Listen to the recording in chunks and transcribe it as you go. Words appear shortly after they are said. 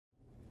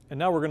And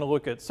now we're going to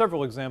look at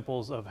several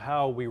examples of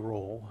how we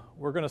roll.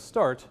 We're going to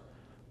start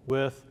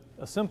with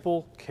a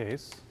simple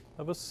case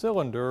of a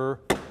cylinder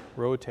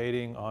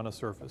rotating on a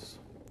surface,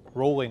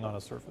 rolling on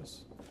a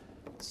surface.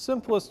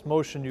 Simplest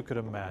motion you could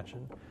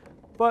imagine.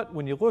 But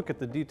when you look at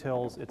the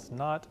details, it's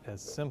not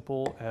as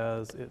simple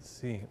as it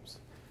seems.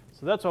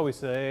 So that's why we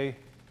say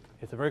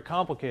it's a very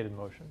complicated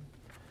motion.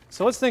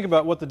 So let's think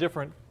about what the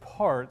different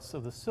parts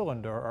of the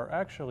cylinder are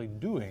actually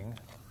doing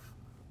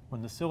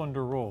when the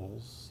cylinder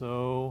rolls.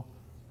 So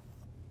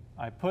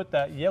I put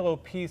that yellow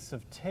piece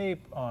of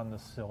tape on the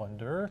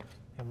cylinder,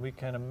 and we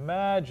can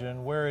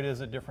imagine where it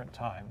is at different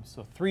times.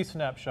 So 3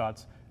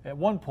 snapshots. At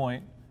one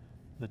point,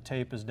 the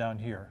tape is down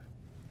here.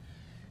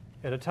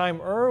 At a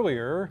time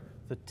earlier,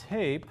 the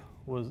tape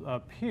was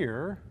up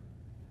here,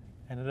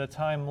 and at a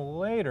time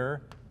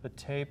later, the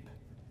tape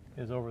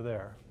is over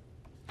there.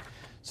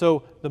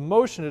 So the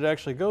motion it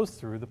actually goes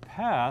through, the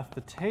path,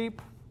 the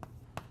tape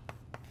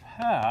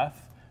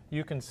path,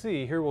 you can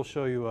see, here we'll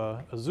show you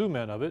a zoom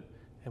in of it,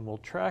 and we'll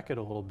track it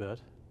a little bit.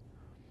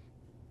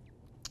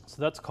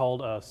 So that's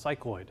called a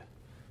cycloid.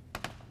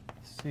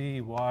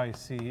 C-Y-C-L-O-I-D.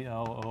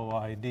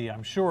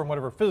 I'm sure in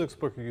whatever physics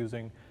book you're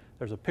using,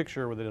 there's a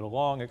picture where they did a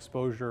long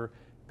exposure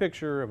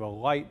picture of a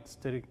light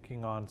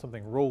sticking on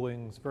something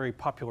rolling. It's a very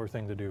popular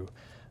thing to do.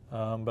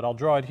 But I'll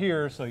draw it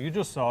here, so you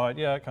just saw it.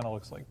 Yeah, it kind of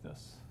looks like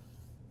this.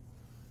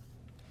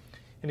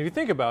 And if you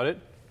think about it,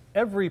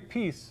 every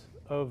piece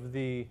of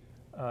the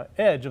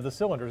edge of the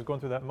cylinder is going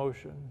through that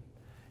motion.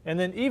 And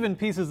then even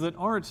pieces that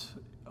aren't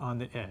on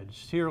the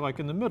edge, here like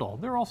in the middle,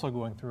 they're also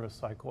going through a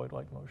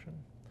cycloid-like motion.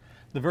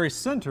 The very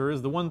center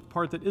is the one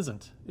part that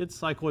isn't. Its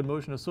cycloid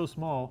motion is so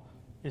small,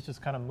 it's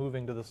just kind of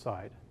moving to the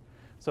side.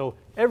 So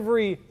at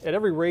every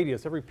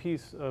radius, every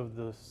piece of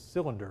the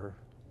cylinder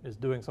is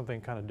doing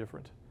something kind of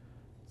different. So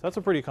that's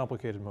a pretty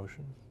complicated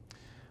motion.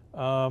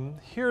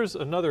 Here's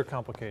another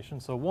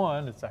complication. So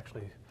 1, it's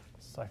actually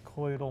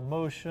cycloidal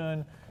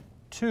motion.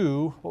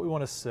 2, what we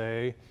want to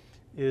say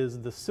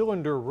is the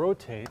cylinder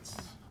rotates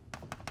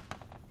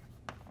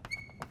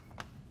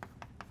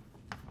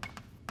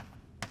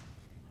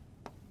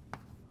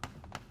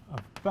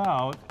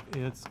about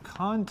its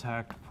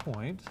contact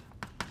point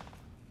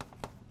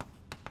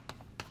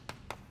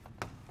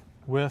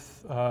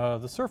with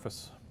the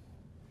surface.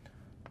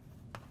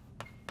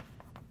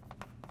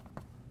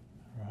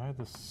 Right,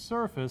 the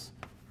surface,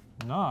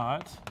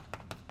 not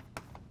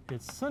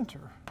its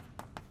center.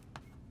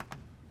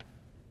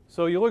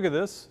 So you look at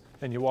this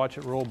and you watch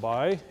it roll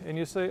by and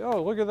you say,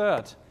 oh, look at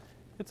that.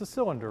 It's a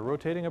cylinder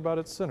rotating about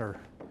its center.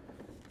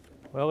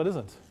 Well, it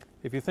isn't.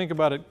 If you think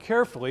about it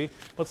carefully,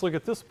 let's look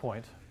at this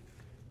point.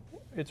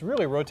 It's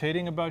really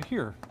rotating about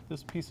here,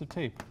 this piece of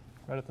tape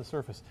right at the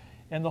surface.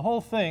 And the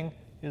whole thing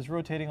is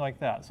rotating like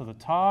that. So the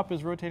top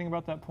is rotating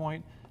about that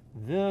point.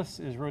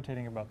 This is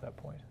rotating about that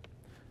point.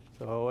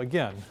 So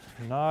again,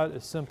 not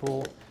as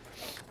simple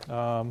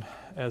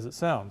as it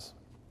sounds.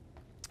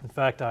 In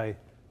fact, I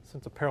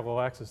sense a parallel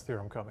axis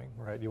theorem coming,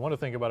 right? You want to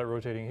think about it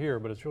rotating here,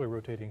 but it's really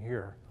rotating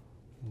here.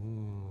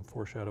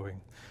 Foreshadowing.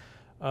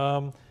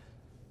 So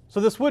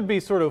this would be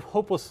sort of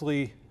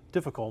hopelessly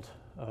difficult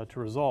to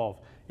resolve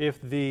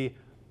if the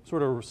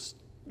sort of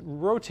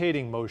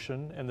rotating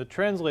motion and the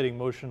translating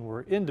motion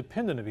were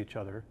independent of each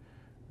other.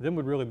 Then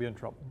we'd really be in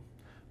trouble.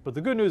 But the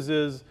good news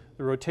is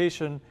the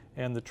rotation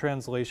and the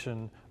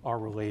translation are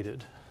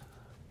related.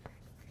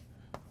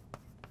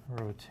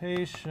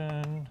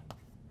 Rotation,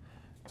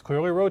 it's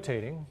clearly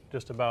rotating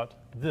just about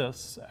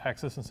this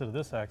axis instead of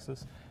this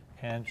axis,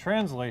 and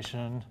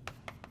translation,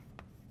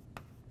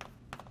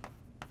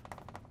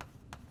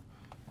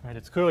 right,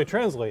 it's clearly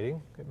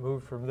translating, it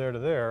moved from there to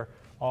there,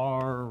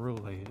 are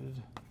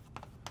related.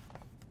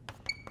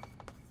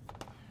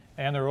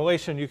 And the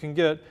relation you can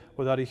get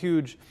without a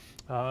huge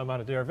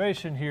amount of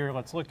derivation here.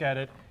 Let's look at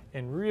it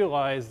and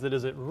realize that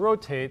as it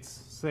rotates,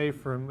 say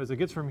as it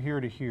gets from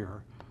here to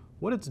here,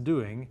 what it's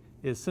doing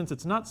is, since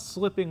it's not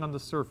slipping on the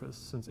surface,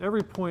 since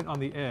every point on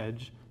the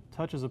edge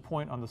touches a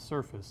point on the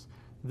surface,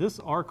 this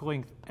arc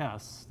length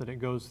S that it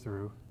goes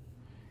through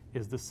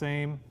is the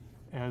same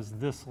as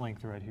this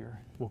length right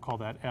here. We'll call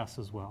that S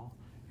as well.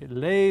 It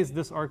lays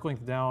this arc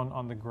length down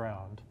on the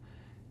ground,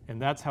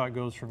 and that's how it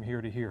goes from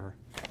here to here.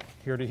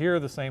 Here to here,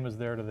 the same as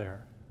there to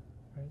there.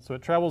 Right? So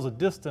it travels a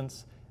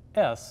distance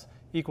S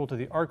equal to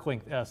the arc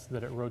length S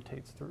that it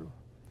rotates through.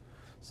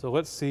 So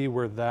let's see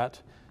where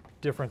that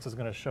difference is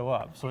going to show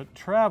up. So it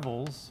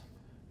travels,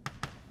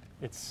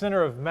 its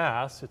center of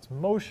mass, its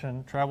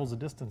motion travels a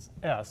distance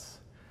S.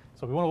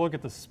 So if we want to look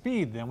at the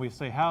speed, then we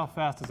say how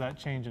fast does that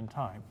change in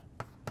time?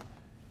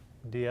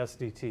 ds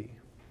dt.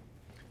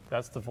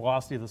 That's the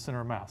velocity of the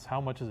center of mass.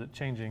 How much is it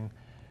changing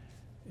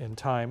in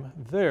time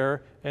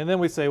there? And then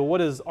we say, well,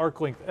 what is arc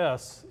length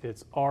S?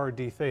 It's r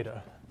d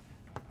theta.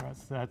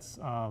 That's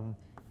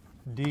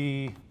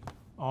d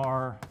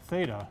r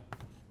theta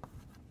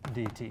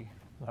dt.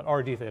 Not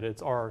r d theta,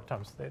 it's r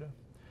times theta.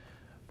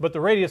 But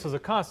the radius is a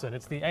constant.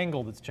 It's the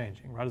angle that's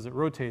changing, right? As it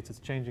rotates, it's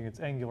changing its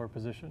angular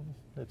position.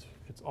 Its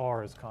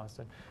r is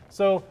constant.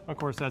 So, of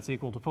course, that's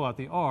equal to pull out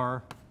the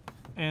r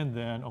and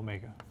then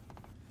omega.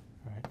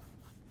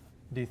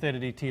 d theta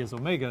dt is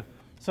omega.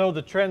 So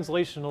the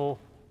translational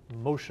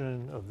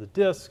motion of the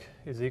disk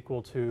is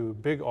equal to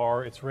big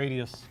R, its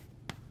radius,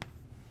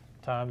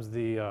 times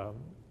the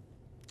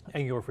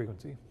angular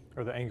frequency,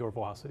 or the angular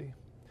velocity.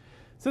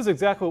 This is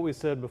exactly what we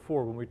said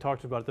before when we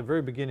talked about at the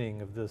very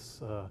beginning of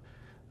this,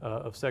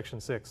 of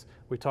section 6.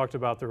 We talked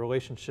about the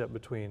relationship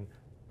between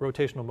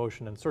rotational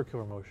motion and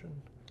circular motion.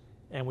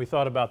 And we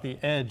thought about the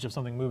edge of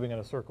something moving in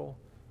a circle.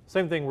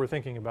 Same thing we're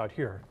thinking about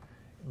here.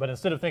 But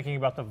instead of thinking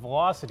about the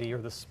velocity or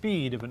the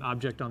speed of an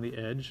object on the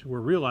edge,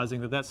 we're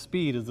realizing that that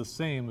speed is the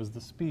same as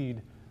the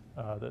speed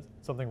that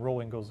something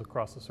rolling goes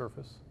across the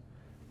surface.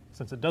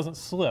 Since it doesn't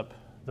slip,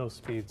 those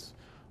speeds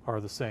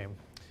are the same.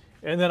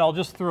 And then I'll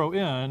just throw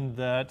in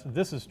that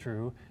this is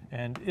true,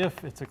 and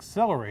if it's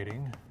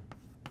accelerating,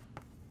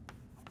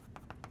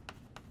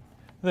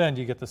 then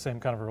you get the same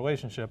kind of a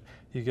relationship.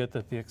 You get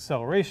that the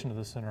acceleration of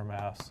the center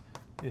mass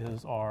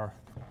is r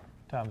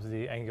times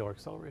the angular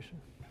acceleration.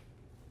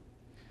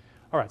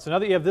 All right, so now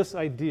that you have this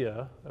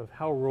idea of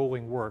how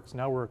rolling works,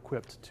 now we're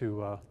equipped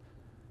to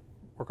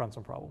work on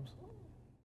some problems.